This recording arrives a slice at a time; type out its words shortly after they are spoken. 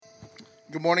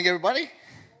Good morning, everybody.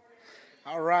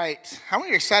 All right. How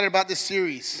many are excited about this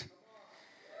series?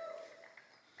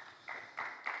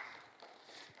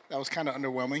 That was kind of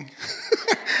underwhelming.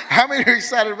 How many are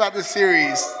excited about this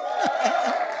series?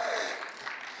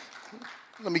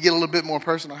 Let me get a little bit more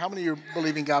personal. How many are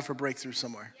believing God for breakthrough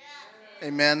somewhere? Yes.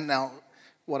 Amen. Now,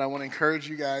 what I want to encourage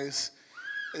you guys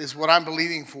is what I'm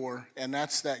believing for, and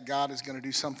that's that God is going to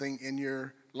do something in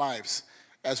your lives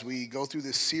as we go through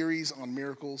this series on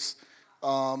miracles.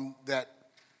 That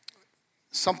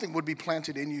something would be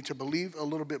planted in you to believe a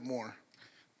little bit more,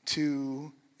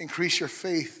 to increase your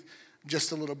faith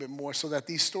just a little bit more, so that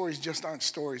these stories just aren't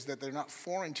stories, that they're not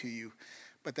foreign to you,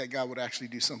 but that God would actually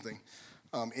do something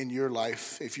in your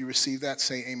life. If you receive that,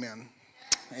 say amen.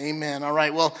 Amen. All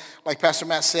right. Well, like Pastor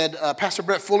Matt said, Pastor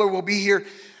Brett Fuller will be here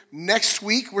next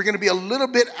week. We're going to be a little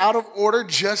bit out of order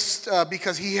just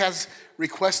because he has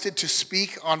requested to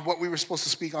speak on what we were supposed to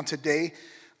speak on today.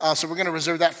 So we're going to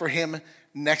reserve that for him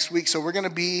next week. So we're going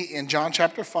to be in John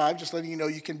chapter 5, just letting you know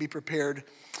you can be prepared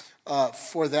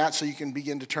for that. So you can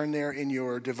begin to turn there in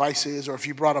your devices, or if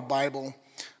you brought a Bible,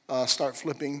 start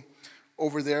flipping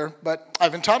over there. But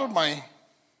I've entitled my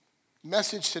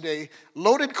message today,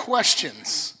 Loaded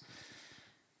Questions.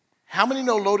 How many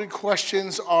know loaded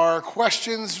questions are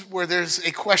questions where there's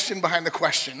a question behind the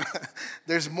question?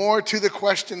 There's more to the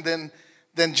question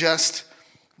than just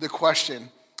the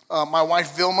question. My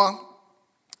wife, Vilma,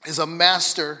 is a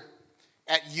master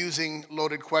at using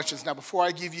loaded questions. Now, before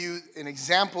I give you an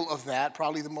example of that,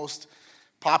 probably the most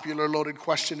popular loaded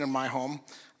question in my home,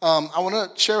 I want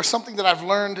to share something that I've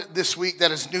learned this week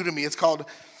that is new to me. It's called,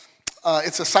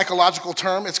 it's a psychological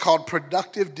term. It's called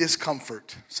productive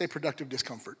discomfort. Say productive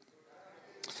discomfort.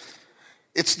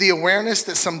 It's the awareness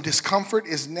that some discomfort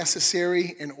is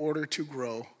necessary in order to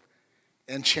grow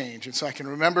and change. And so I can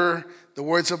remember the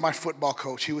words of my football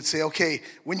coach. He would say, okay,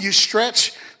 when you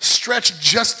stretch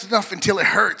just enough until it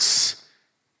hurts,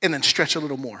 and then stretch a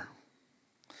little more.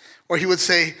 Or he would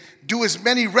say, do as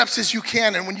many reps as you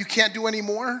can, and when you can't do any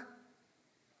more,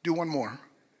 do one more.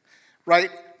 Right?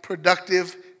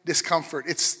 Productive discomfort.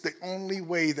 It's the only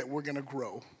way that we're going to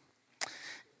grow.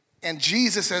 And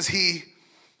Jesus, as he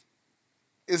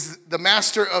is the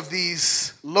master of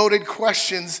these loaded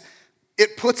questions,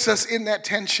 it puts us in that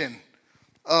tension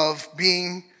of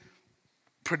being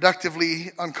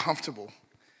productively uncomfortable.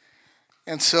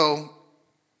 And so,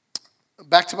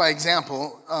 back to my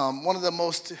example, one of the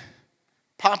most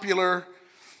popular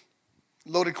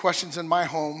loaded questions in my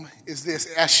home is this: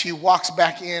 as she walks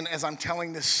back in, as I'm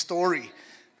telling this story,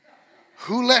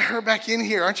 who let her back in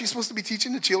here? Aren't you supposed to be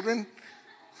teaching the children?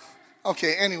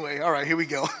 Okay, anyway, all right, here we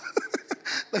go.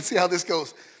 Let's see how this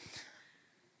goes.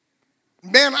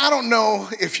 Man, I don't know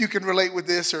if you can relate with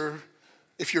this, or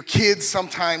if your kids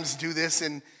sometimes do this,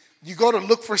 and you go to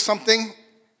look for something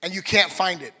and you can't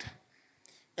find it.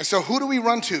 And so who do we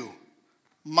run to?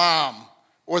 Mom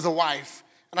or the wife.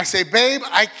 And I say, babe,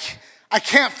 I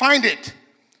can't find it.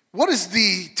 What is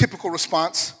the typical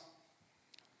response?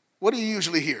 What do you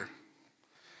usually hear?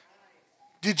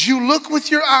 Did you look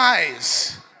with your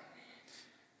eyes?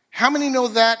 How many know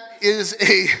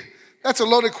that's a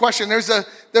loaded question? There's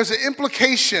an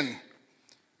implication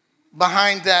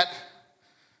behind that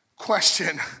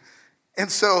question.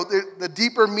 And so the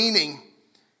deeper meaning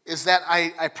is that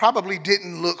I probably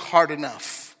didn't look hard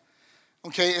enough.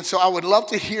 Okay, and so I would love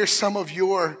to hear some of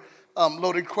your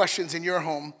loaded questions in your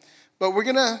home. But we're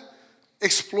going to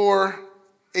explore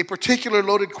a particular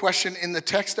loaded question in the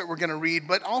text that we're going to read.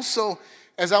 But also,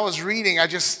 as I was reading, I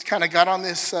just kind of got on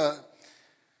this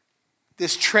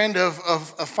trend of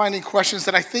finding questions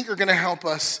that I think are going to help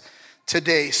us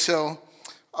today. So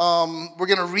we're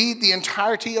going to read the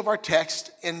entirety of our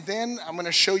text, and then I'm going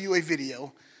to show you a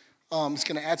video. It's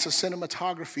going to add some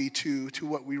cinematography to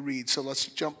what we read. So let's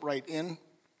jump right in.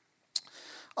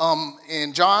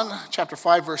 In John chapter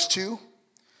 5, verse 2,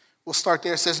 we'll start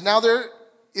there. It says, now there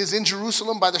is in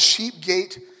Jerusalem by the sheep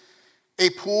gate a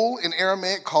pool in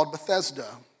Aramaic called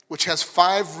Bethesda, which has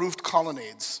 5 roofed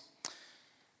colonnades.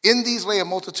 In these lay a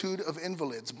multitude of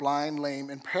invalids, blind,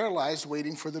 lame, and paralyzed,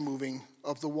 waiting for the moving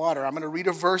of the water. I'm going to read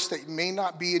a verse that may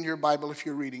not be in your Bible if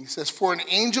you're reading. It says, for an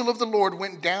angel of the Lord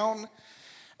went down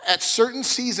at certain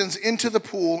seasons into the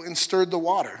pool and stirred the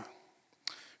water.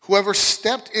 Whoever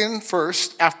stepped in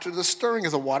first after the stirring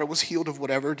of the water was healed of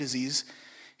whatever disease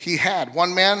he had.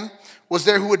 One man was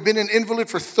there who had been an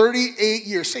invalid for 38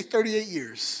 years. Say 38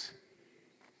 years.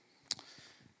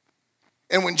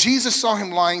 And when Jesus saw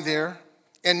him lying there,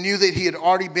 and knew that he had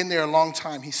already been there a long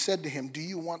time, he said to him, do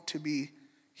you want to be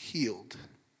healed?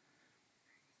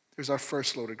 There's our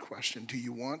first loaded question. Do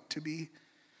you want to be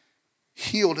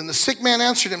healed. And the sick man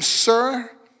answered him, Sir,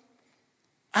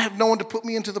 I have no one to put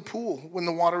me into the pool when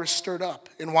the water is stirred up.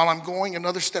 And while I'm going,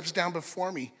 another steps down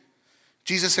before me.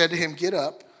 Jesus said to him, Get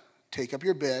up, take up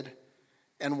your bed,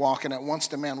 and walk. And at once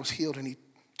the man was healed, and he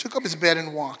took up his bed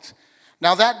and walked.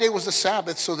 Now that day was the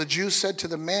Sabbath, so the Jews said to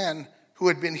the man who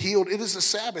had been healed, It is the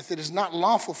Sabbath, it is not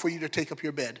lawful for you to take up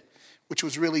your bed, which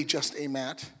was really just a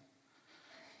mat.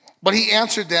 But he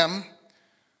answered them,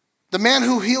 The man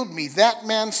who healed me, that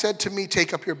man said to me,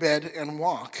 Take up your bed and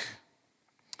walk.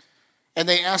 And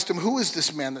they asked him, Who is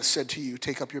this man that said to you,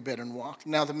 Take up your bed and walk?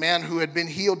 Now the man who had been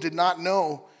healed did not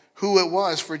know who it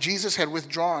was, for Jesus had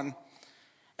withdrawn,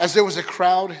 as there was a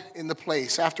crowd in the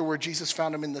place. Afterward, Jesus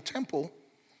found him in the temple,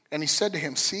 and he said to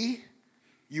him, See,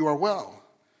 you are well.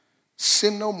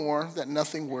 Sin no more, that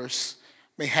nothing worse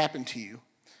may happen to you.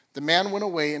 The man went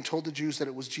away and told the Jews that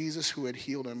it was Jesus who had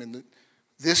healed him, and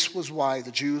this was why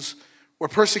the Jews were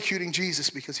persecuting Jesus,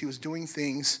 because he was doing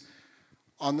things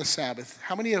on the Sabbath.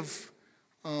 How many have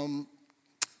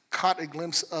caught a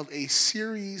glimpse of a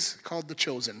series called The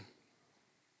Chosen?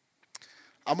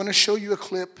 I'm going to show you a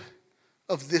clip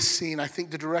of this scene. I think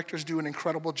the directors do an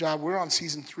incredible job. We're on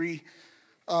season 3.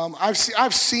 I've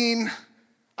seen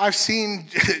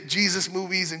Jesus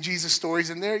movies and Jesus stories,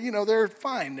 and they're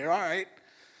fine. They're all right.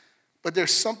 But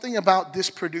there's something about this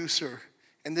producer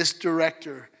and this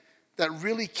director that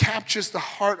really captures the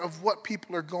heart of what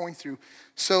people are going through.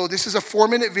 So this is a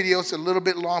 4-minute video. It's a little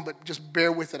bit long, but just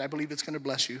bear with it. I believe it's going to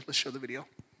bless you. Let's show the video.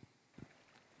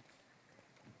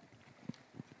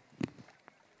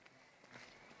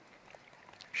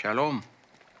 Shalom.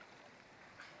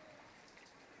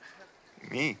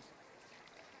 Me?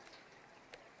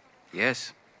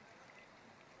 Yes.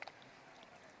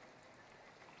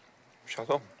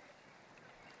 Shalom.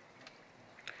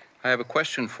 I have a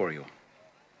question for you.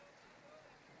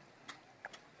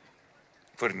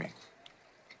 For me.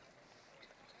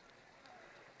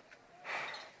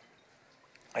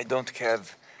 I don't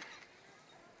have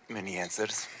many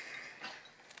answers,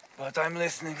 but I'm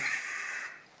listening.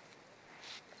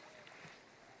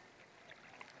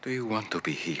 Do you want to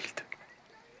be healed?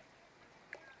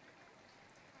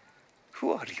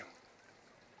 Who are you?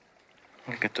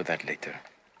 We'll get to that later.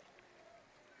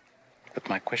 But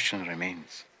my question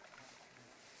remains.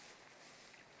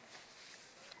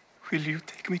 Will you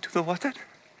take me to the water?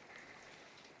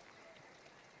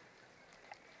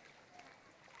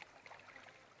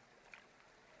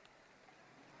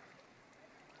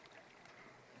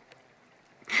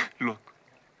 Look,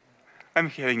 I'm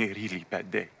having a really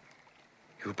bad day.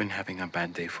 You've been having a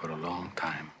bad day for a long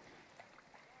time.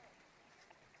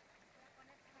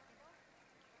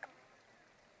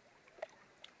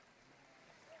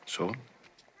 So?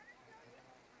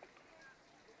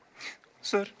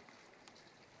 Sir,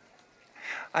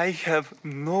 I have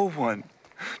no one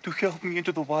to help me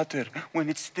into the water when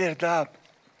it's stirred up.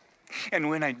 And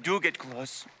when I do get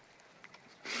close,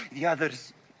 the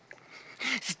others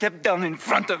step down in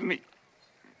front of me.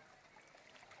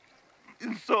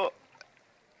 And so...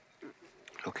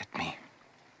 Look at me.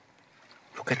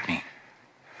 Look at me.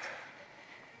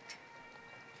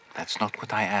 That's not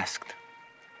what I asked.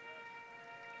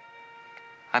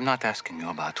 I'm not asking you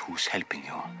about who's helping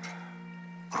you,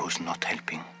 or who's not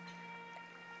helping,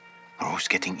 or who's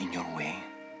getting in your way.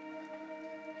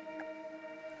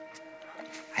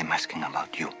 I'm asking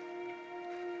about you.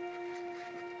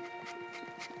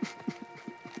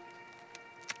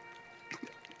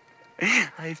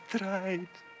 I've tried.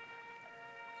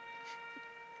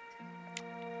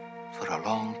 For a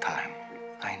long time,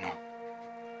 I know.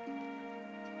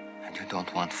 And you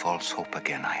don't want false hope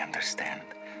again, I understand.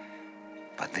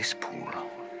 But this pool,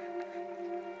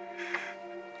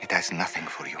 it has nothing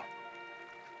for you.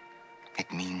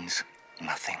 It means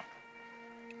nothing.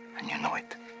 And you know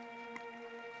it.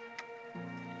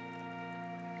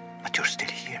 But you're still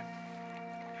here.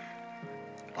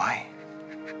 Why?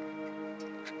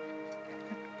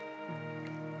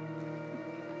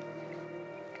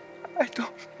 I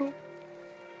don't know.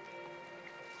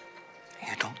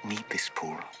 You don't need this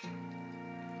pool.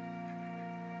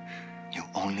 You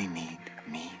only need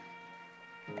me.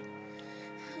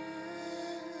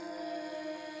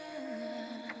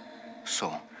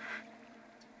 So,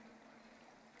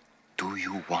 do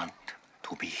you want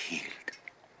to be healed?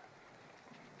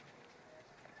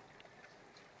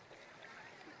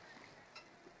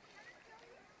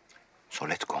 So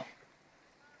let's go.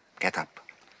 Get up,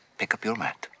 pick up your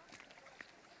mat,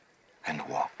 and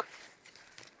walk.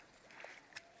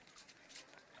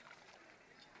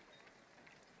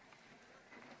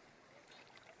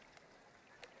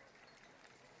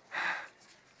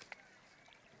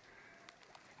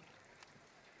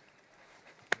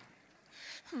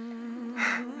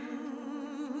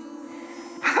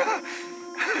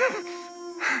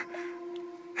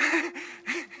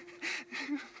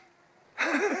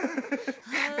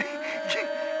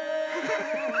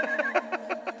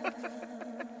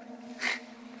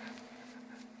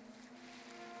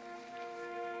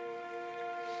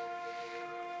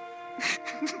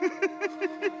 I'm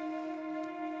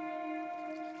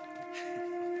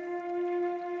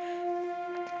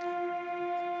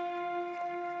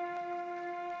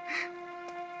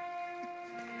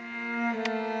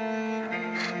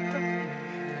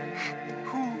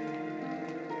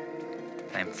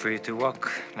free to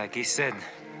walk, like he said.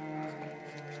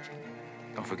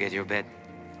 Don't forget your bed.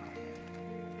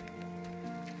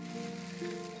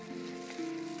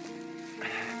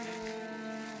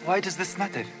 Why does this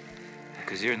matter?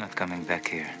 Because you're not coming back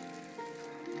here.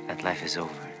 That life is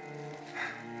over.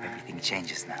 Everything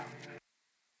changes now.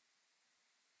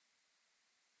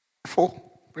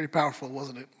 Pretty powerful,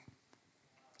 wasn't it?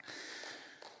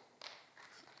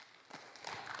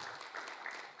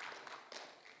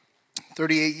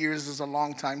 "38 years is a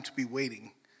long time to be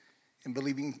waiting and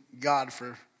believing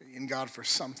in God for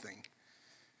something."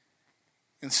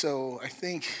 And so I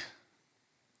think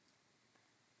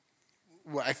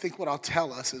what I'll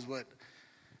tell us is what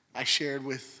I shared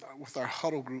with our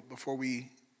huddle group before we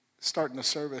start in the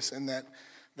service, and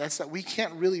that's that we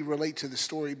can't really relate to the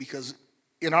story because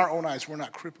in our own eyes we're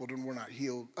not crippled and we're not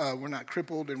healed. We're not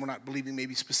crippled and we're not believing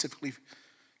maybe specifically,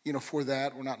 for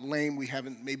that. We're not lame. We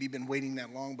haven't maybe been waiting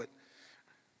that long, but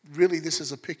really this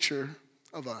is a picture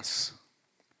of us.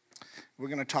 We're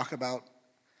going to talk about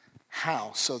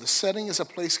how. So the setting is a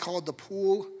place called the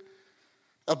Pool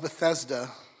of Bethesda.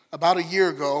 About a year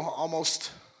ago,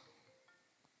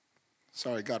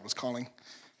 God was calling.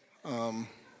 What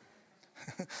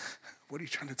are you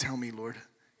trying to tell me, Lord?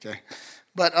 Okay.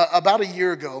 But about a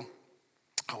year ago,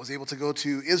 I was able to go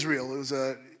to Israel. It was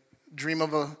a dream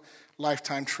of a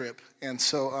lifetime trip. And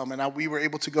so we were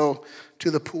able to go to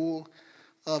the Pool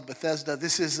of Bethesda.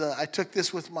 This is, I took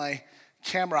this with my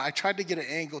camera. I tried to get an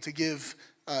angle to give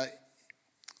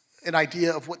an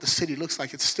idea of what the city looks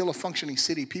like. It's still a functioning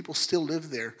city. People still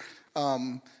live there.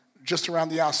 Just around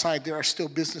the outside, there are still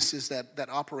businesses that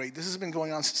operate. This has been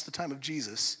going on since the time of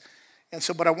Jesus. And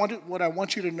so, what I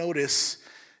want you to notice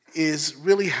is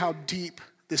really how deep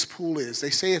this pool is. They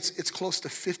say it's close to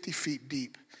 50 feet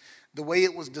deep. The way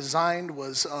it was designed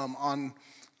was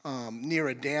near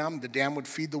a dam. The dam would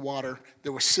feed the water.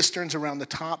 There were cisterns around the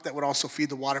top that would also feed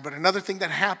the water. But another thing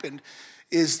that happened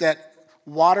is that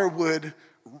water would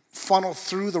funnel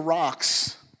through the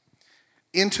rocks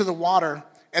into the water,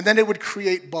 and then it would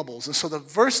create bubbles. And so the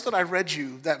verse that I read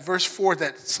you, that verse 4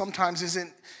 that sometimes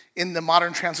isn't in the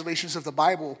modern translations of the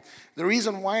Bible, the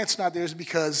reason why it's not there is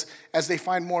because as they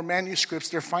find more manuscripts,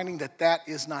 they're finding that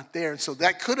is not there. And so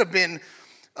that could have been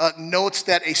notes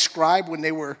that a scribe,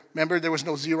 remember there was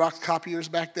no Xerox copiers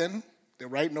back then,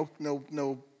 right? No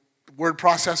word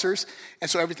processors, and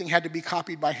so everything had to be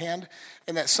copied by hand,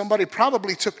 and that somebody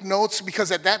probably took notes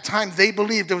because at that time they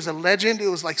believed, there was a legend, it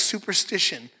was like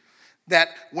superstition, that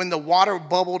when the water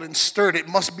bubbled and stirred, it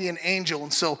must be an angel.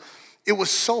 And so it was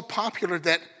so popular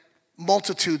that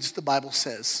multitudes, the Bible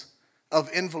says, of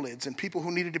invalids and people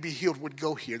who needed to be healed would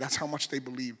go here. That's how much they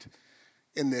believed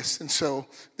in this. And so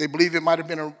they believe it might have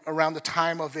been around the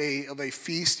time of a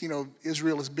feast.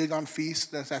 Israel is big on feasts.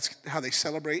 That's how they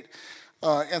celebrate.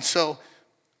 But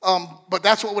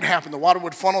that's what would happen. The water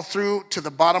would funnel through to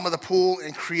the bottom of the pool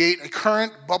and create a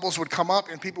current. Bubbles would come up,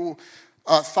 and people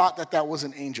thought that was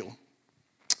an angel.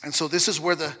 And so this is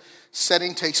where the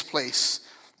setting takes place.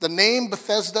 The name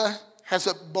Bethesda has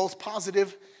a both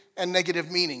positive and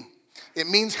negative meaning. It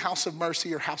means house of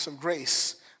mercy or house of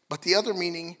grace, but the other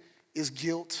meaning is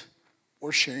guilt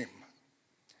or shame.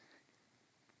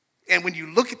 And when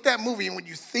you look at that movie and when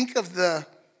you think of the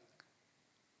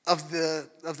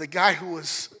guy who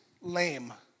was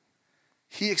lame,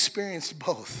 he experienced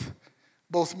both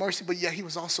mercy, but yet he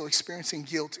was also experiencing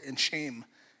guilt and shame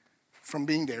from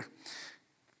being there.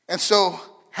 And so,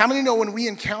 how many know when we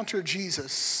encounter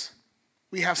Jesus,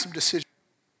 we have some decisions?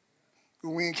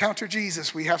 When we encounter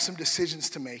Jesus, we have some decisions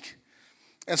to make.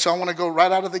 And so I want to go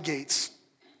right out of the gates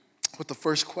with the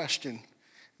first question.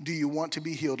 Do you want to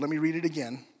be healed? Let me read it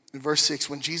again. In verse 6,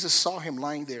 when Jesus saw him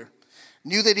lying there,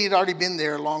 knew that he had already been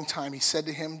there a long time, he said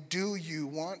to him, do you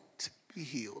want to be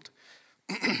healed?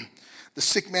 The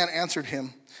sick man answered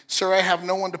him, sir, I have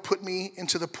no one to put me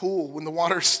into the pool when the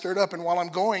water is stirred up, and while I'm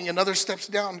going, another steps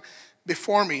down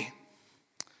before me.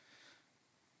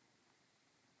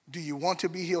 Do you want to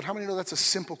be healed? How many know that's a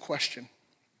simple question?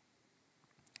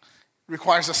 It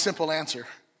requires a simple answer.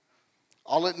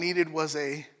 All it needed was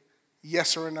a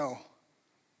yes or a no.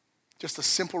 Just a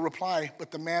simple reply,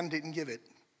 but the man didn't give it.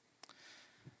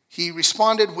 He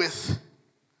responded with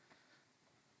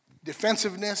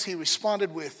defensiveness. He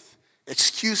responded with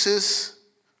excuses.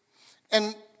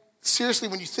 And seriously,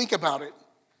 when you think about it,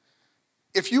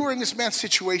 if you were in this man's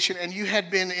situation and you had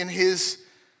been in his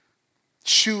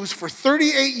shoes for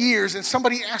 38 years and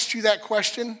somebody asked you that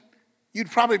question, you'd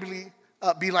probably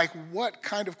be like, what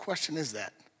kind of question is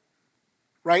that?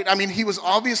 Right? I mean, he was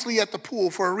obviously at the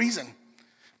pool for a reason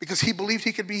because he believed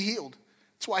he could be healed.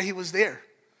 That's why he was there.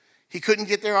 He couldn't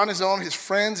get there on his own. His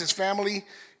friends, his family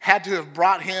had to have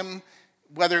brought him,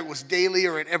 whether it was daily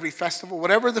or at every festival,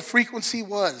 whatever the frequency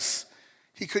was,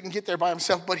 he couldn't get there by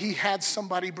himself, but he had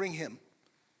somebody bring him.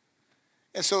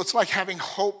 And so it's like having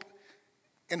hope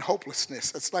and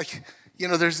hopelessness. It's like,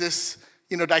 there's this,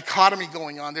 dichotomy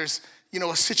going on. There's,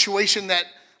 a situation that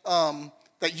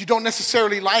you don't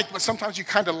necessarily like, but sometimes you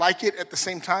kind of like it at the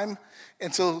same time.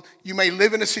 And so you may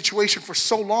live in a situation for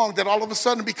so long that all of a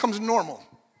sudden it becomes normal.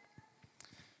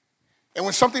 And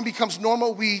when something becomes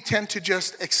normal, we tend to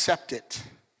just accept it.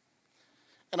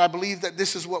 And I believe that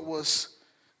this is what was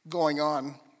going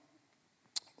on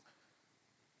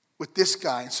with this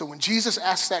guy. So when Jesus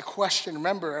asked that question,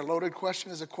 remember, a loaded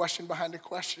question is a question behind a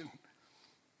question.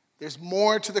 There's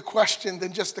more to the question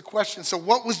than just the question. So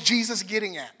what was Jesus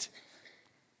getting at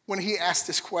when he asked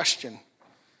this question?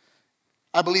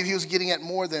 I believe he was getting at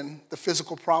more than the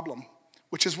physical problem,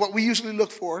 which is what we usually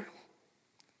look for,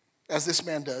 as this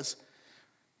man does.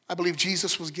 I believe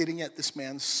Jesus was getting at this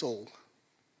man's soul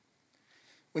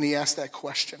when he asked that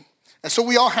question. And so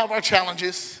we all have our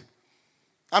challenges.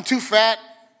 I'm too fat.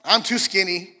 I'm too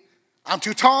skinny. I'm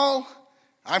too tall.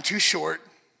 I'm too short.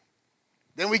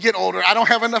 Then we get older. I don't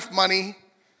have enough money,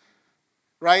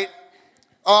 right?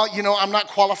 I'm not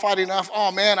qualified enough.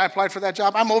 Oh, man, I applied for that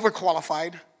job. I'm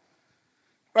overqualified,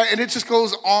 right? And it just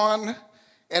goes on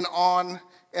and on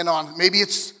and on. Maybe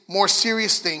it's more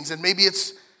serious things, and maybe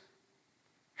it's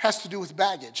has to do with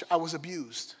baggage. I was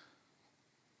abused.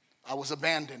 I was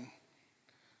abandoned.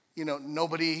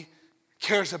 Nobody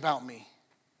cares about me.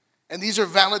 And these are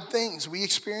valid things. We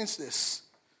experience this.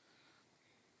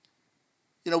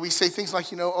 We say things like,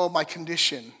 oh, my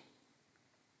condition,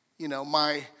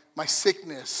 my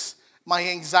sickness, my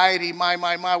anxiety, my.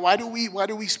 Why do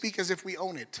we speak as if we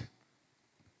own it?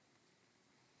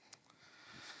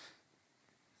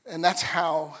 And that's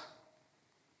how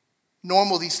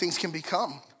normal these things can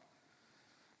become.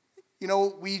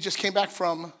 We just came back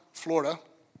from Florida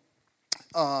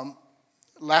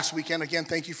last weekend. Again,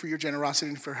 thank you for your generosity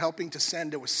and for helping to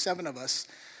send. There were 7 of us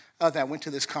that went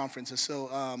to this conference. And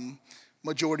so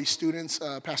majority students,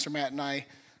 Pastor Matt and I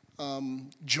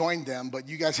joined them, but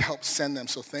you guys helped send them.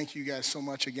 So thank you guys so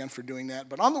much again for doing that.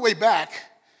 But on the way back,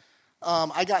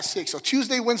 I got sick. So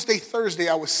Tuesday, Wednesday, Thursday,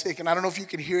 I was sick. And I don't know if you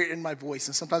can hear it in my voice.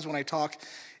 And sometimes when I talk,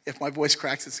 if my voice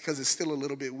cracks, it's because it's still a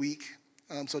little bit weak.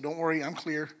 So don't worry, I'm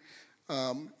clear.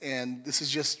 And this is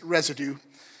just residue.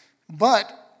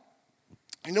 But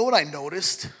you know what I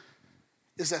noticed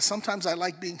is that sometimes I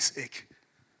like being sick.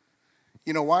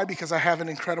 You know why? Because I have an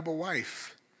incredible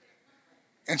wife.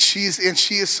 And she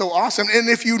is so awesome. And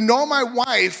if you know my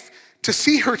wife, to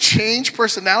see her change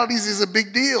personalities is a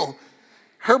big deal.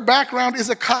 Her background is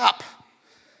a cop.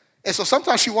 And so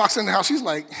sometimes she walks in the house, she's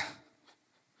like,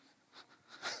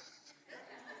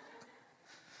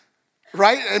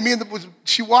 right? And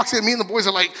she walks in, me and the boys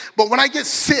are like, but when I get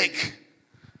sick,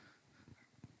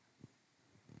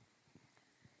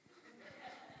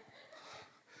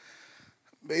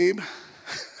 babe,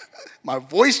 my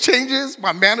voice changes,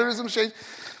 my mannerisms change.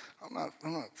 I'm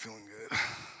not feeling good.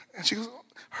 And she goes,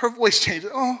 her voice changes.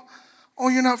 Oh,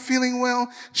 you're not feeling well?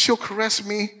 She'll caress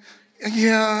me.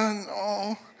 Yeah,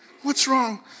 oh, what's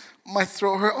wrong? My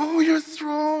throat hurt. Oh, your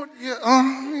throat. Yeah,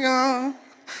 yeah.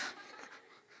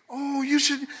 Oh, you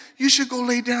should go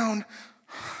lay down.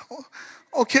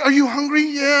 Okay, are you hungry?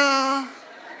 Yeah.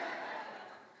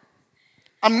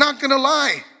 I'm not gonna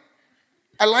lie.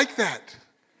 I like that.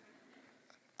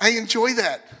 I enjoy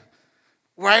that.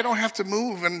 Where I don't have to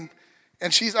move and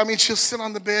she'll sit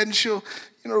on the bed and she'll,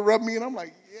 rub me and I'm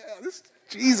like, yeah, this is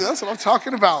Jesus, that's what I'm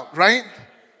talking about, right?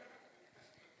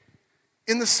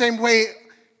 In the same way,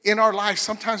 in our life,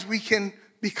 sometimes we can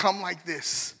become like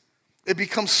this. It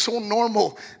becomes so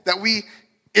normal that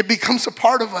it becomes a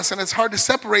part of us and it's hard to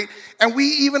separate, and we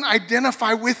even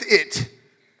identify with it.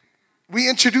 We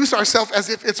introduce ourselves as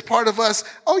if it's part of us.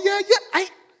 Oh yeah,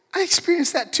 I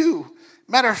experienced that too.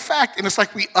 Matter of fact, and it's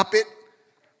like we up it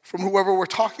from whoever we're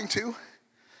talking to.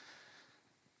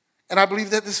 And I believe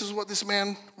that this is what this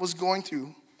man was going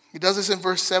through. He does this in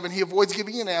verse 7. He avoids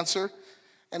giving an answer,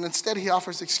 and instead he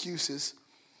offers excuses.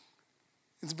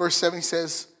 In verse 7 he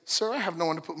says, "Sir, I have no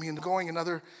one to put me in the going,"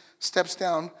 another steps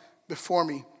down before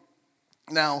me.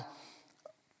 Now,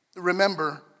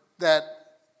 remember that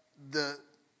the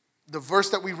verse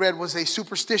that we read was a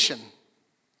superstition.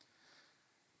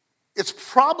 It's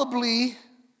probably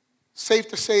Safe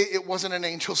to say it wasn't an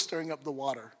angel stirring up the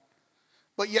water.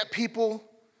 But yet people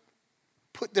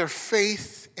put their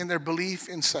faith and their belief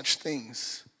in such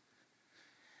things.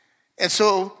 And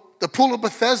so the pool of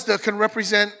Bethesda can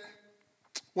represent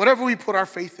whatever we put our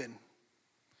faith in.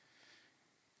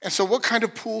 And so what kind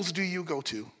of pools do you go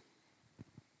to?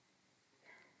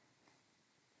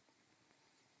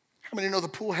 How many know the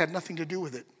pool had nothing to do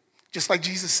with it? Just like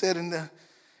Jesus said in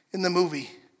the movie,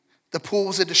 the pool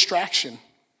was a distraction.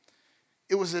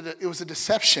 It was a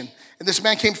deception. And this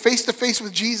man came face to face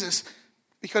with Jesus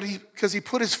because he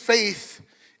put his faith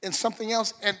in something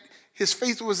else. And his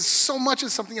faith was so much in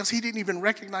something else, he didn't even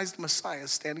recognize the Messiah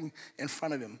standing in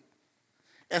front of him.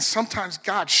 And sometimes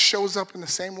God shows up in the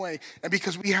same way. And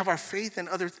because we have our faith in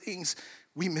other things,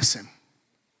 we miss him.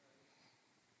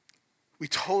 We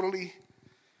totally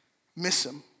miss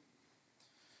him.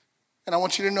 And I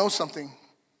want you to know something.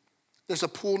 There's a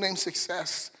pool named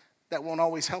success that won't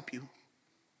always help you.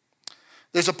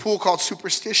 There's a pool called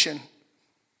superstition,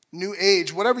 new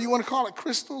age, whatever you want to call it,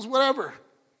 crystals, whatever,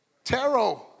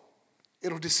 tarot.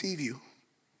 It'll deceive you.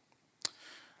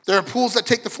 There are pools that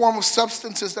take the form of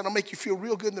substances that'll make you feel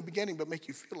real good in the beginning, but make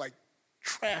you feel like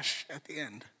trash at the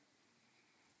end.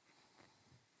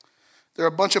 There are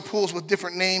a bunch of pools with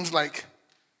different names like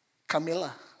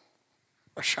Camilla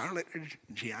or Charlotte or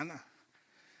Gianna.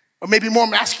 Or maybe more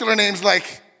masculine names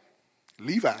like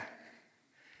Levi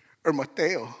or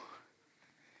Mateo.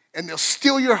 And they'll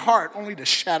steal your heart only to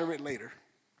shatter it later.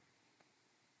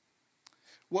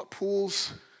 What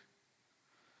pools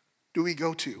do we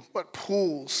go to? What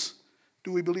pools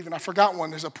do we believe in? I forgot one.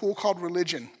 There's a pool called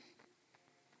religion.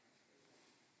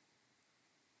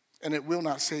 And it will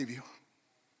not save you.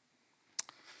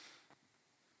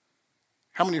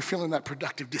 How many are feeling that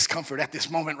productive discomfort at this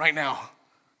moment right now?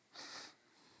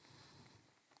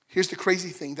 Here's the crazy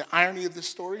thing. The irony of this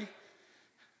story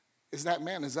is that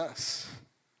man is us.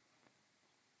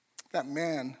 That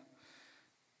man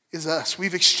is us.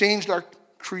 We've exchanged our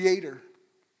Creator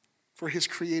for his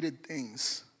created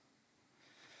things.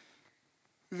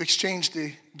 We've exchanged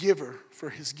the giver for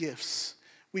his gifts.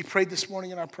 We prayed this morning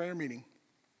in our prayer meeting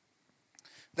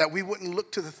that we wouldn't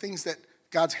look to the things that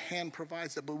God's hand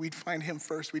provides, but we'd find him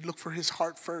first. We'd look for his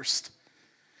heart first.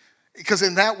 Because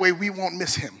in that way, we won't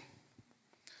miss him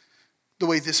the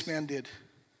way this man did.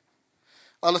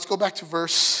 Let's go back to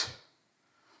verse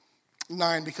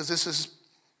 9, because this is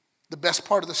the best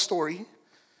part of the story.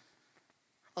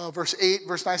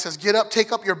 Verse 9 says, "Get up,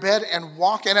 take up your bed, and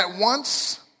walk." And at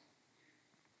once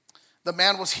the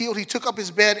man was healed. He took up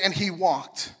his bed and he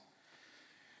walked.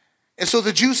 And so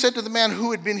the Jews said to the man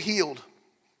who had been healed,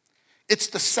 "It's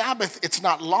the Sabbath. It's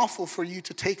not lawful for you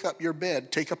to take up your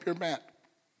bed, take up your mat."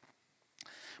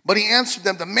 But he answered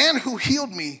them, "The man who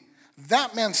healed me,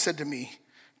 that man said to me,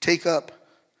 'Take up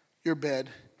your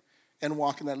bed and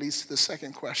walk.'" And that leads to the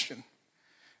second question.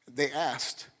 They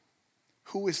asked,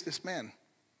 "Who is this man?"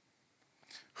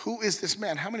 Who is this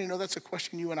man? How many know that's a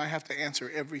question you and I have to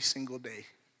answer every single day?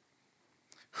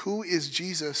 Who is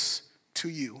Jesus to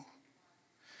you?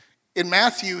 In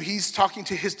Matthew, he's talking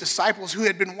to his disciples who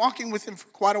had been walking with him for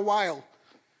quite a while.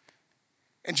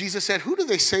 And Jesus said, "Who do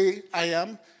they say I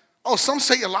am?" "Oh, some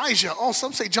say Elijah. Oh,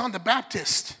 some say John the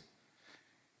Baptist."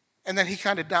 And then he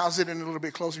kind of dials it in a little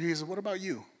bit closer. He says, "What about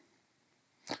you?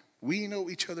 We know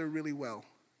each other really well.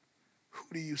 Who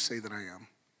do you say that I am?"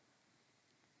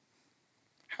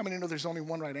 How many know there's only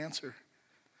one right answer?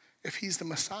 If he's the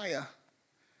Messiah,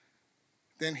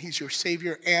 then he's your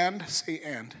Savior and, say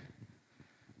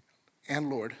and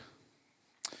Lord.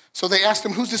 So they asked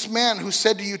him, "Who's this man who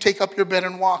said to you, 'Take up your bed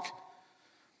and walk'?"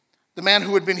 The man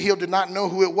who had been healed did not know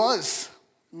who it was.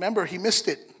 Remember, he missed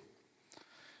it.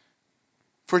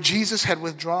 For Jesus had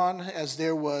withdrawn as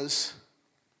there was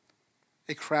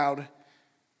a crowd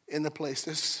in the place.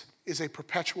 This is a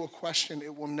perpetual question.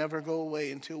 It will never go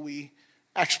away until we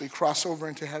actually cross over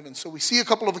into heaven. So we see a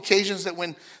couple of occasions that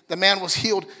when the man was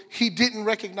healed, he didn't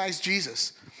recognize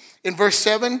Jesus. In verse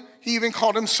 7, he even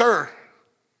called him sir.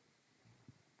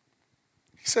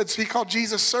 He called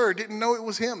Jesus sir, didn't know it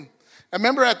was him. And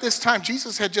remember, at this time,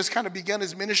 Jesus had just kind of begun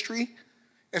his ministry.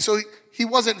 And so he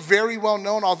wasn't very well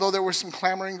known, although there was some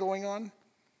clamoring going on.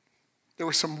 There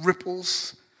were some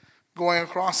ripples going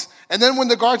across. And then when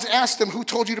the guards asked him, "Who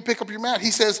told you to pick up your mat?"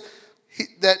 he says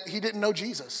that he didn't know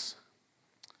Jesus.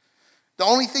 The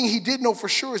only thing he did know for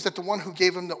sure is that the one who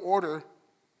gave him the order,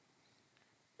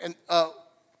 and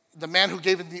the man who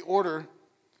gave him the order,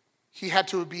 he had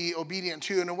to be obedient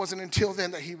to. And it wasn't until then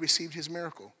that he received his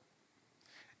miracle.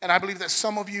 And I believe that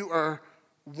some of you are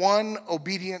one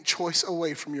obedient choice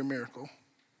away from your miracle.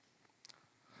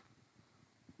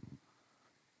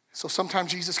 So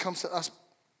sometimes Jesus comes to us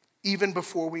even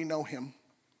before we know him.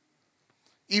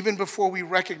 Even before we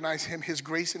recognize him, his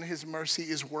grace and his mercy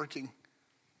is working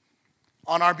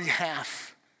on our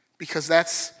behalf, because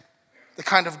that's the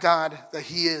kind of God that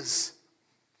he is.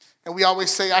 And we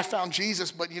always say, I found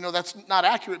Jesus, but that's not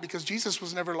accurate, because Jesus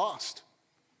was never lost.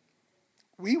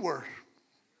 We were.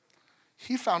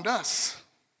 He found us.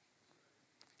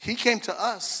 He came to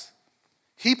us.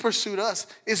 He pursued us.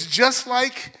 It's just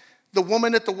like the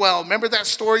woman at the well. Remember that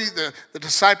story? The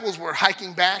disciples were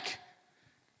hiking back.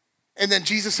 And then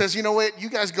Jesus says, you know what? You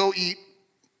guys go eat.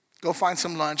 Go find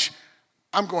some lunch.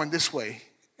 I'm going this way.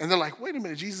 And they're like, wait a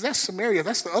minute, Jesus, that's Samaria.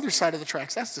 That's the other side of the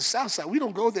tracks. That's the south side. We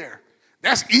don't go there.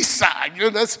 That's east side.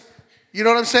 You know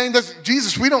what I'm saying? That's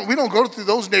Jesus. We don't go through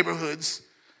those neighborhoods.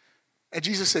 And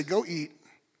Jesus said, go eat.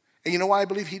 And you know why I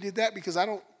believe he did that? Because I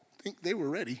don't think they were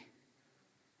ready.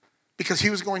 Because he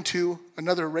was going to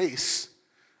another race,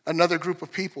 another group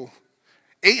of people.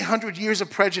 800 years of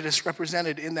prejudice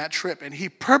represented in that trip. And he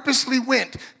purposely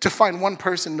went to find one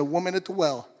person, the woman at the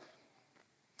well.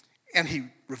 And he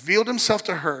revealed himself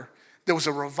to her. There was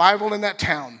a revival in that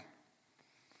town.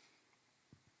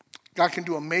 God can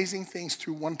do amazing things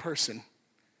through one person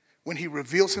when he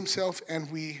reveals himself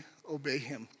and we obey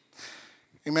him.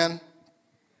 Amen.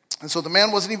 And so the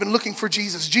man wasn't even looking for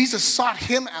Jesus. Jesus sought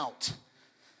him out.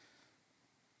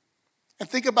 And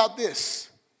think about this.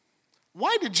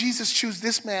 Why did Jesus choose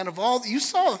this man of all? You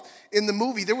saw in the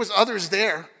movie, there was others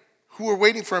there who were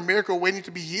waiting for a miracle, waiting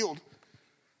to be healed.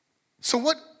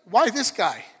 So why this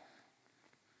guy?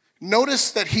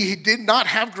 Notice that he did not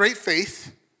have great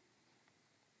faith.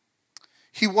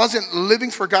 He wasn't living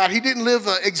for God. He didn't live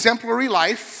an exemplary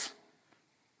life.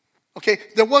 Okay,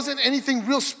 there wasn't anything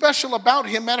real special about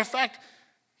him. Matter of fact,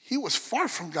 he was far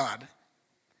from God.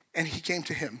 And he came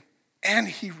to him. And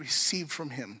he received from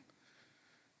him.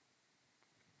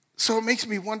 So it makes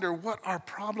me wonder what our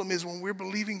problem is when we're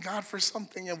believing God for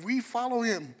something and we follow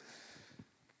him.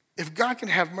 If God can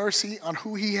have mercy on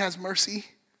who he has mercy,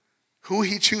 who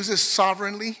he chooses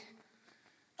sovereignly,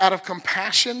 out of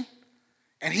compassion,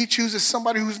 and he chooses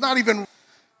somebody who's not even,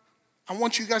 I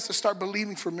want you guys to start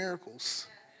believing for miracles.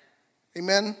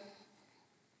 Amen?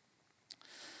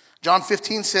 John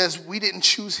 15 says, we didn't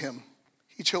choose him.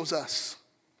 He chose us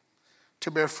to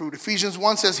bear fruit. Ephesians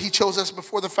 1 says he chose us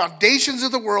before the foundations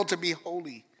of the world to be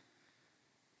holy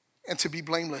and to be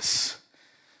blameless.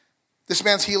 This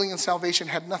man's healing and salvation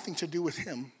had nothing to do with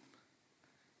him.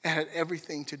 It had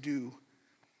everything to do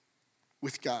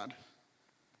with God.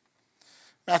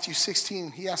 Matthew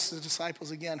 16, he asked the disciples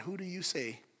again, who do you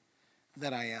say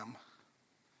that I am?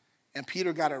 And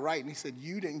Peter got it right, and he said,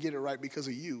 you didn't get it right because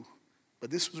of you,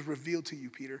 but this was revealed to you,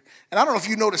 Peter. And I don't know if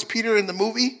you noticed Peter in the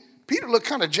movie. Peter looked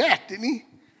kind of jacked, didn't he?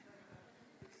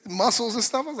 Muscles and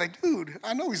stuff. I was like, dude,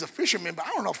 I know he's a fisherman, but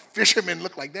I don't know if fishermen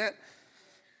look like that.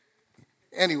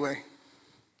 Anyway,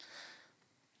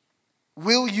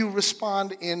 will you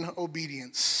respond in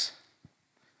obedience?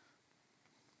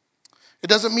 It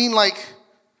doesn't mean like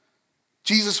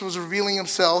Jesus was revealing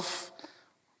himself,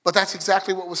 but that's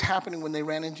exactly what was happening when they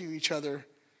ran into each other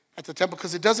at the temple,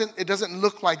 because it doesn't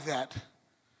look like that.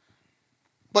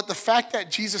 But the fact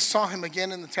that Jesus saw him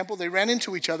again in the temple, they ran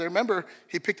into each other. Remember,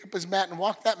 he picked up his mat and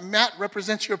walked. That mat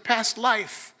represents your past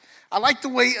life. I like the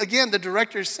way, again, the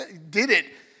director did it.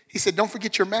 He said, don't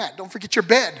forget your mat. Don't forget your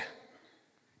bed.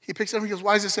 He picks it up and he goes,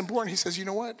 why is this important? He says, you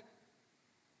know what?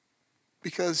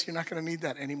 Because you're not going to need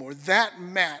that anymore. That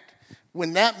mat,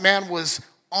 when that man was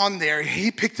on there, he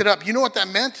picked it up. You know what that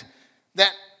meant?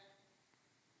 That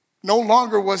no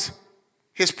longer was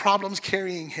his problems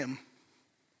carrying him.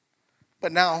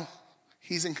 But now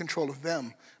he's in control of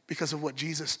them because of what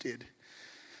Jesus did.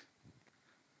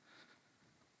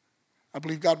 I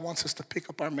believe God wants us to pick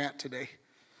up our mat today.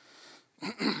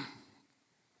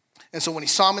 And so when he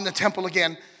saw him in the temple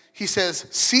again, he says,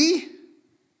 see,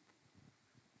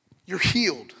 you're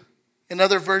healed. In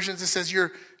other versions, it says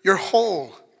you're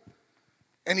whole.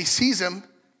 And he sees him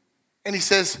and he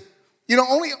says,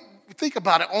 think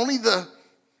about it, only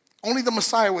the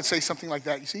Messiah would say something like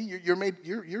that. You see,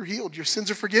 you're healed. Your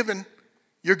sins are forgiven.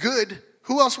 You're good.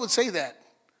 Who else would say that?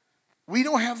 We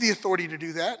don't have the authority to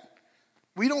do that.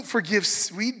 We don't forgive.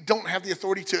 We don't have the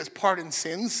authority to pardon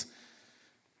sins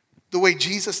the way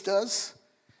Jesus does.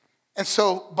 And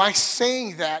so by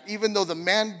saying that, even though the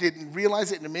man didn't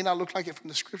realize it and it may not look like it from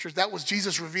the scriptures, that was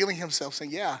Jesus revealing himself,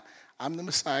 saying, yeah, I'm the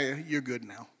Messiah. You're good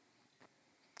now.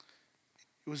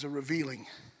 It was a revealing.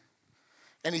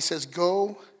 And he says,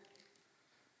 go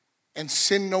and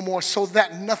sin no more, so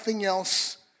that nothing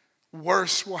else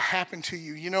worse will happen to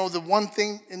you. You know, the one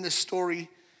thing in this story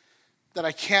that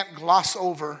I can't gloss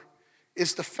over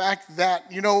is the fact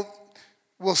that,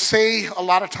 we'll say a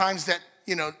lot of times that,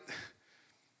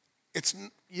 it's,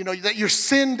 that your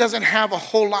sin doesn't have a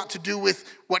whole lot to do with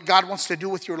what God wants to do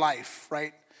with your life,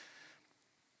 right?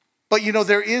 But,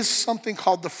 there is something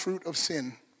called the fruit of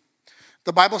sin.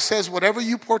 The Bible says, whatever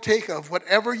you partake of,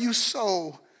 whatever you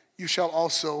sow, you shall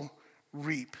also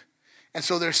reap. And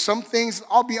so there's some things,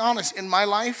 I'll be honest, in my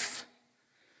life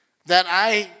that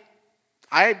I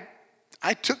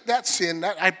took that sin,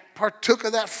 that I partook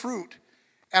of that fruit,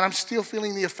 and I'm still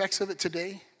feeling the effects of it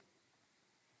today.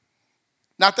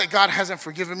 Not that God hasn't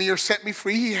forgiven me or set me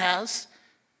free, he has,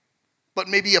 but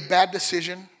maybe a bad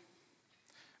decision,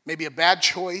 maybe a bad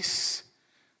choice,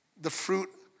 the fruit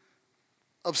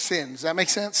of sin. Does that make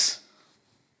sense?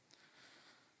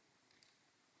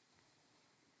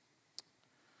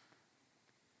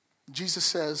 Jesus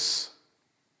says,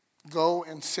 go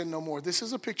and sin no more. This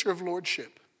is a picture of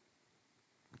lordship.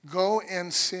 Go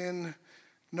and sin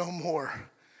no more.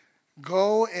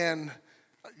 Go and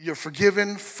you're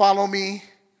forgiven, follow me.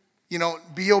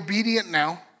 Be obedient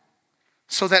now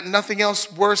so that nothing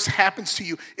else worse happens to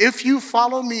you. If you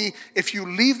follow me, if you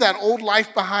leave that old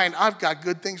life behind, I've got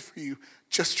good things for you.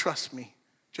 Just trust me.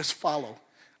 Just follow.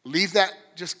 Leave that,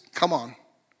 just come on.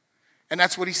 And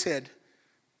that's what he said.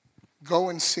 Go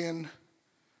and sin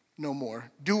no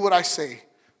more. Do what I say.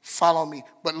 Follow me.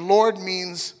 But Lord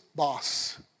means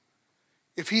boss.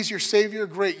 If he's your Savior,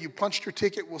 great. You punched your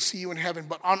ticket. We'll see you in heaven.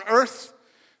 But on earth,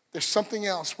 there's something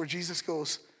else where Jesus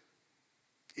goes,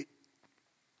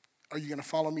 are you going to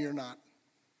follow me or not?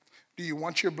 Do you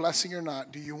want your blessing or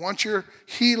not? Do you want your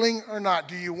healing or not?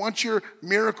 Do you want your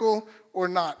miracle or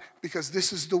not? Because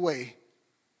this is the way,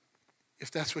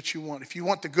 if that's what you want. If you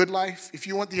want the good life, if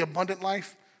you want the abundant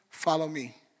life, follow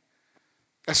me.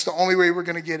 That's the only way we're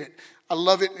going to get it. I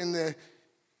love it in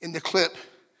the clip.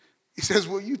 He says,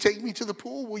 will you take me to the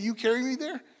pool? Will you carry me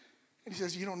there? And he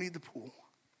says, you don't need the pool.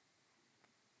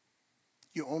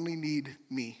 You only need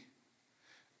me.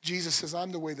 Jesus says,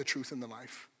 I'm the way, the truth, and the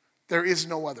life. There is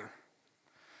no other.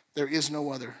 There is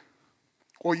no other.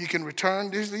 Or you can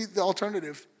return, this is the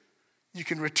alternative. You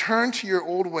can return to your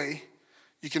old way.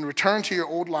 You can return to your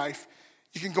old life.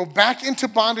 You can go back into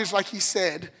bondage like he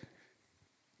said.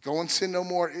 Go and sin no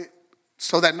more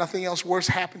so that nothing else worse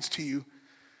happens to you.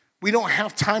 We don't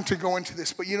have time to go into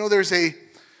this, but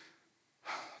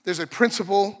there's a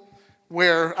principle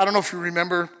where, I don't know if you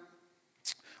remember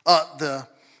the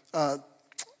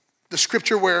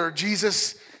scripture where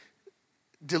Jesus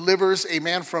delivers a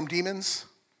man from demons.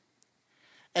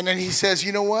 And then he says,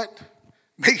 you know what?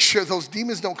 Make sure those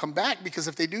demons don't come back, because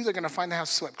if they do, they're going to find the house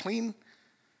swept clean.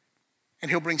 And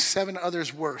he'll bring 7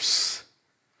 others worse.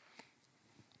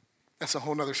 That's a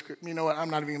whole nother script. You know what? I'm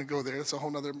not even going to go there. That's a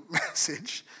whole nother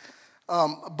message.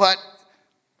 But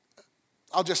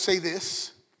I'll just say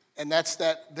this, and that's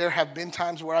that there have been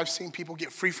times where I've seen people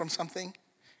get free from something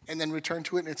and then return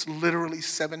to it, and it's literally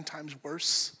 7 times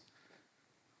worse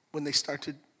when they start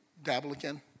to dabble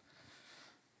again.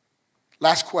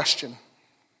 Last question.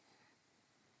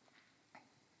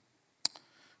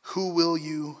 Who will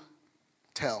you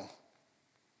tell?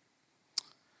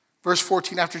 Verse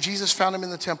 14, after Jesus found him in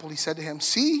the temple, he said to him,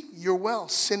 see, you're well,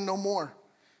 sin no more,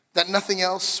 that nothing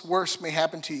else worse may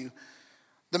happen to you.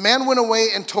 The man went away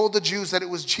and told the Jews that it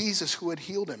was Jesus who had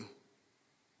healed him.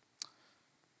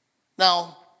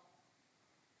 Now,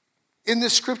 in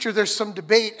this scripture, there's some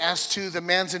debate as to the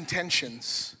man's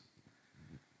intentions.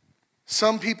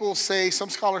 Some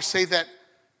scholars say that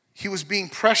he was being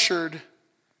pressured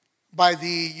by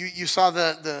you saw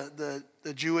the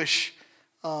Jewish,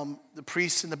 the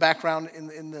priests in the background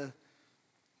in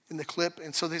the clip.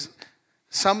 And so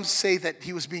some say that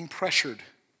he was being pressured.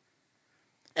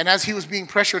 And as he was being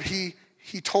pressured, he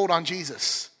told on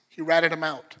Jesus. He ratted him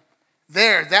out.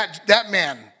 That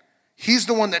man, he's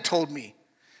the one that told me.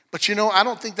 But I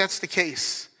don't think that's the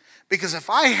case. Because if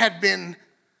I had been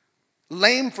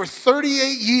lame for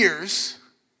 38 years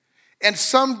and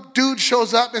some dude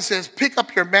shows up and says, pick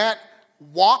up your mat,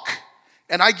 walk,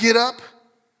 and I get up,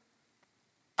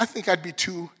 I think I'd be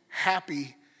too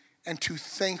happy and too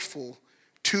thankful,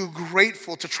 too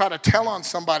grateful to try to tell on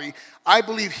somebody. I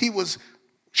believe he was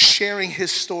sharing his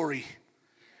story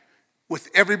with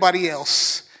everybody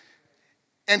else.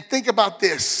 And think about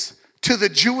this. To the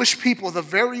Jewish people, the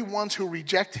very ones who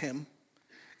reject him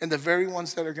and the very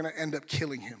ones that are going to end up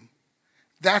killing him.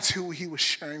 That's who he was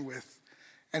sharing with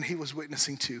and he was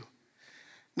witnessing to.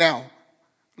 Now,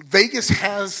 Vegas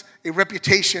has a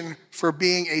reputation for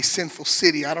being a sinful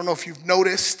city. I don't know if you've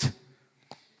noticed.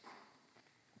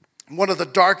 One of the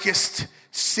darkest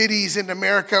cities in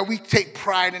America. We take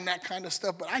pride in that kind of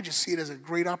stuff, but I just see it as a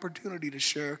great opportunity to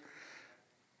share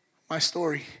my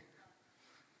story.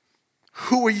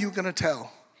 Who are you going to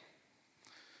tell?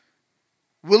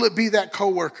 Will it be that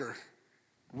coworker?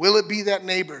 Will it be that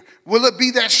neighbor? Will it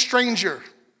be that stranger?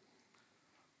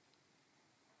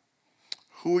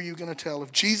 Who are you going to tell?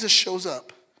 If Jesus shows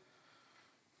up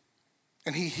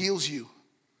and he heals you,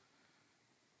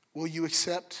 will you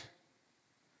accept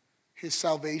his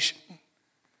salvation?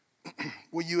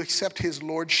 Will you accept his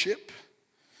lordship?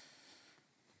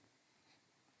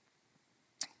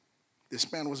 This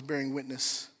man was bearing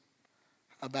witness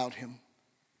about him.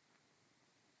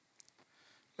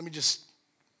 Let me just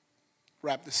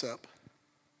wrap this up.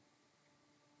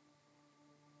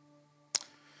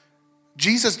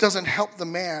 Jesus doesn't help the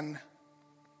man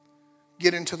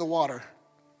get into the water.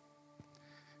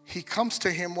 He comes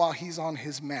to him while he's on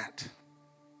his mat.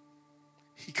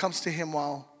 He comes to him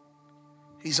while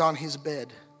he's on his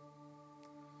bed.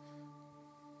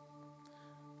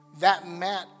 That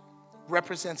mat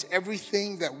represents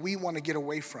everything that we want to get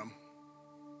away from.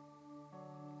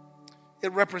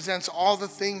 It represents all the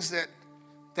things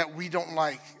that we don't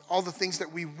like, all the things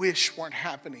that we wish weren't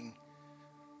happening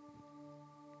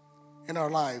in our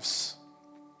lives.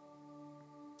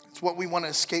 It's what we want to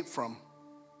escape from.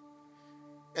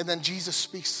 And then Jesus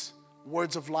speaks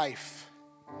words of life.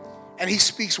 And he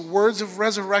speaks words of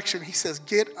resurrection. He says,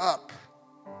 get up.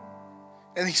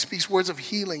 And he speaks words of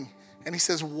healing. And he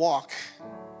says, walk.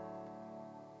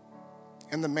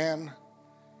 And the man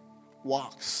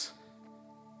walks.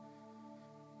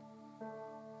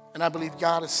 And I believe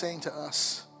God is saying to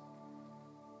us,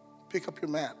 pick up your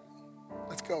mat.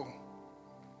 Let's go.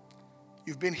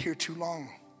 You've been here too long.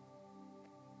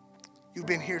 You've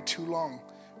been here too long.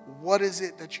 What is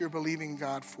it that you're believing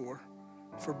God for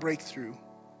breakthrough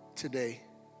today?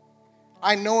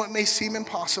 I know it may seem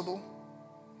impossible.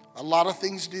 A lot of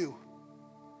things do.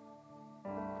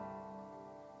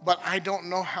 But I don't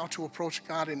know how to approach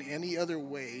God in any other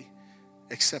way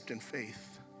except in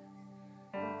faith.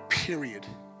 Period.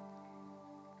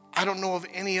 I don't know of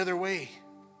any other way.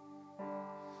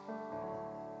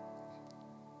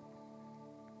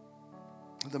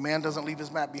 The man doesn't leave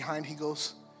his mat behind.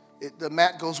 The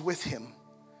mat goes with him.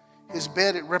 His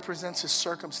bed, it represents his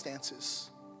circumstances,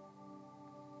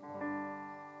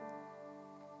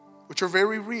 which are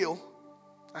very real.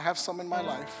 I have some in my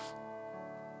life.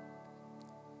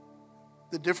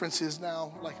 The difference is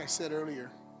now, like I said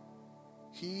earlier,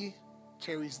 he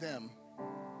carries them.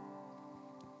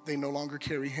 They no longer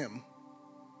carry him.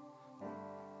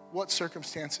 What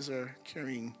circumstances are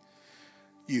carrying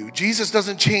you? Jesus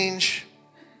doesn't change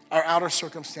our outer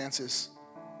circumstances.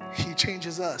 He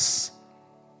changes us.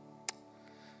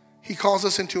 He calls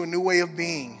us into a new way of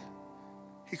being.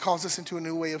 He calls us into a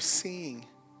new way of seeing.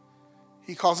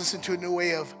 He calls us into a new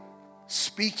way of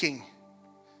speaking,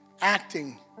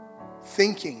 acting,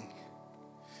 thinking.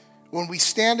 When we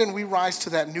stand and we rise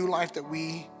to that new life that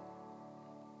we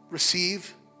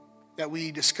receive, that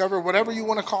we discover, whatever you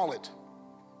want to call it,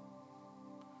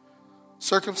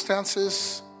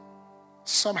 circumstances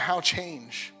somehow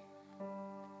change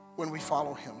when we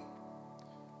follow him,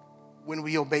 when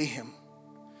we obey him.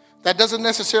 That doesn't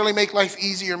necessarily make life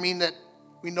easy or mean that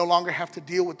we no longer have to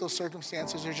deal with those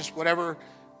circumstances or just whatever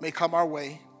may come our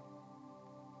way.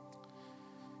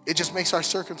 It just makes our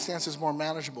circumstances more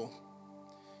manageable.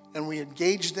 And we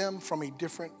engage them from a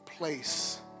different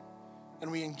place.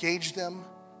 And we engage them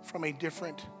from a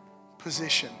different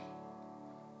position.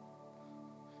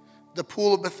 The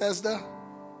pool of Bethesda,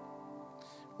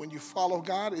 when you follow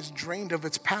God, is drained of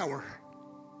its power.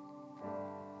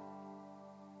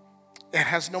 It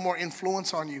has no more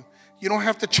influence on you. You don't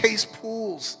have to chase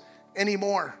pools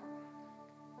anymore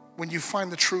when you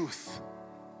find the truth.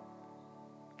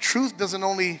 Truth doesn't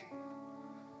only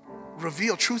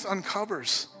reveal, truth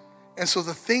uncovers. And so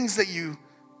the things that you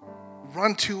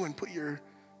run to and put your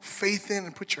faith in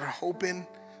and put your hope in,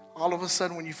 all of a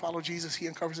sudden when you follow Jesus, he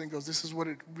uncovers it and goes, this is what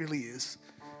it really is.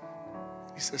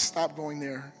 He says, stop going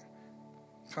there.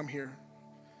 Come here.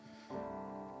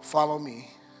 Follow me.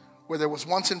 Where there was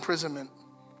once imprisonment,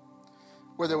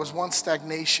 where there was once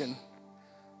stagnation,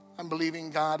 I'm believing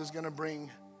God is going to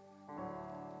bring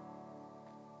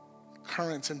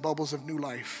currents and bubbles of new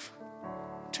life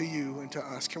to you and to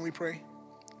us. Can we pray?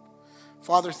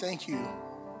 Father, thank you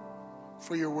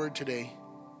for your word today.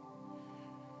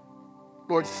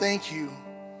 Lord, thank you,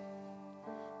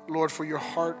 Lord, for your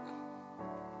heart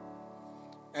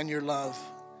and your love.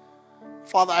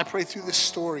 Father, I pray through this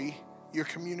story, you're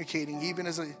communicating even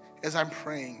as I'm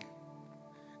praying.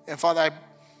 And Father,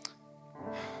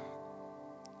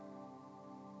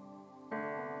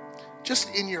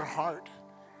 just in your heart,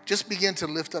 just begin to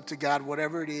lift up to God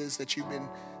whatever it is that you've been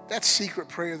that secret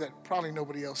prayer that probably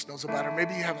nobody else knows about, or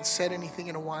maybe you haven't said anything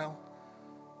in a while,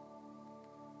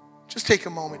 just take a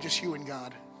moment, just you and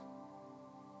God,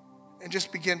 and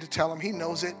just begin to tell him. He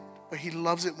knows it, but he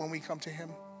loves it when we come to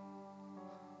him.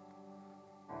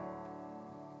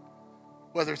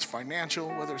 Whether it's financial,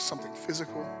 whether it's something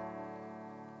physical,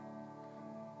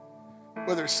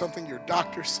 whether it's something your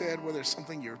doctor said, whether it's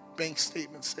something your bank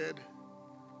statement said,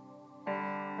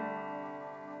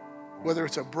 whether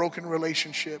it's a broken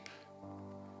relationship.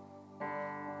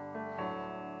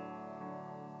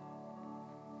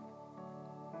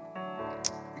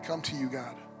 We come to you,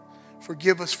 God.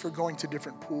 Forgive us for going to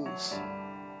different pools.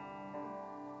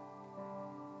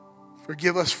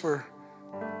 Forgive us for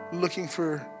looking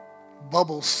for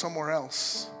bubbles somewhere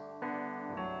else.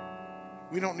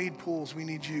 We don't need pools, we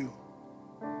need you.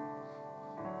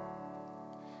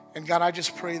 And God, I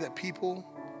just pray that people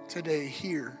today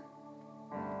here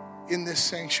in this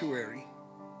sanctuary,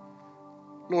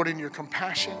 Lord, in your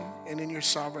compassion and in your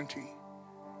sovereignty,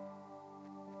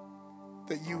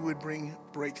 that you would bring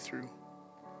breakthrough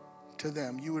to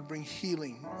them. You would bring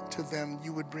healing to them.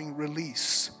 You would bring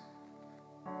release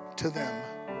to them.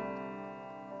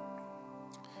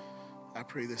 I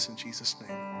pray this in Jesus'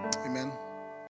 name. Amen.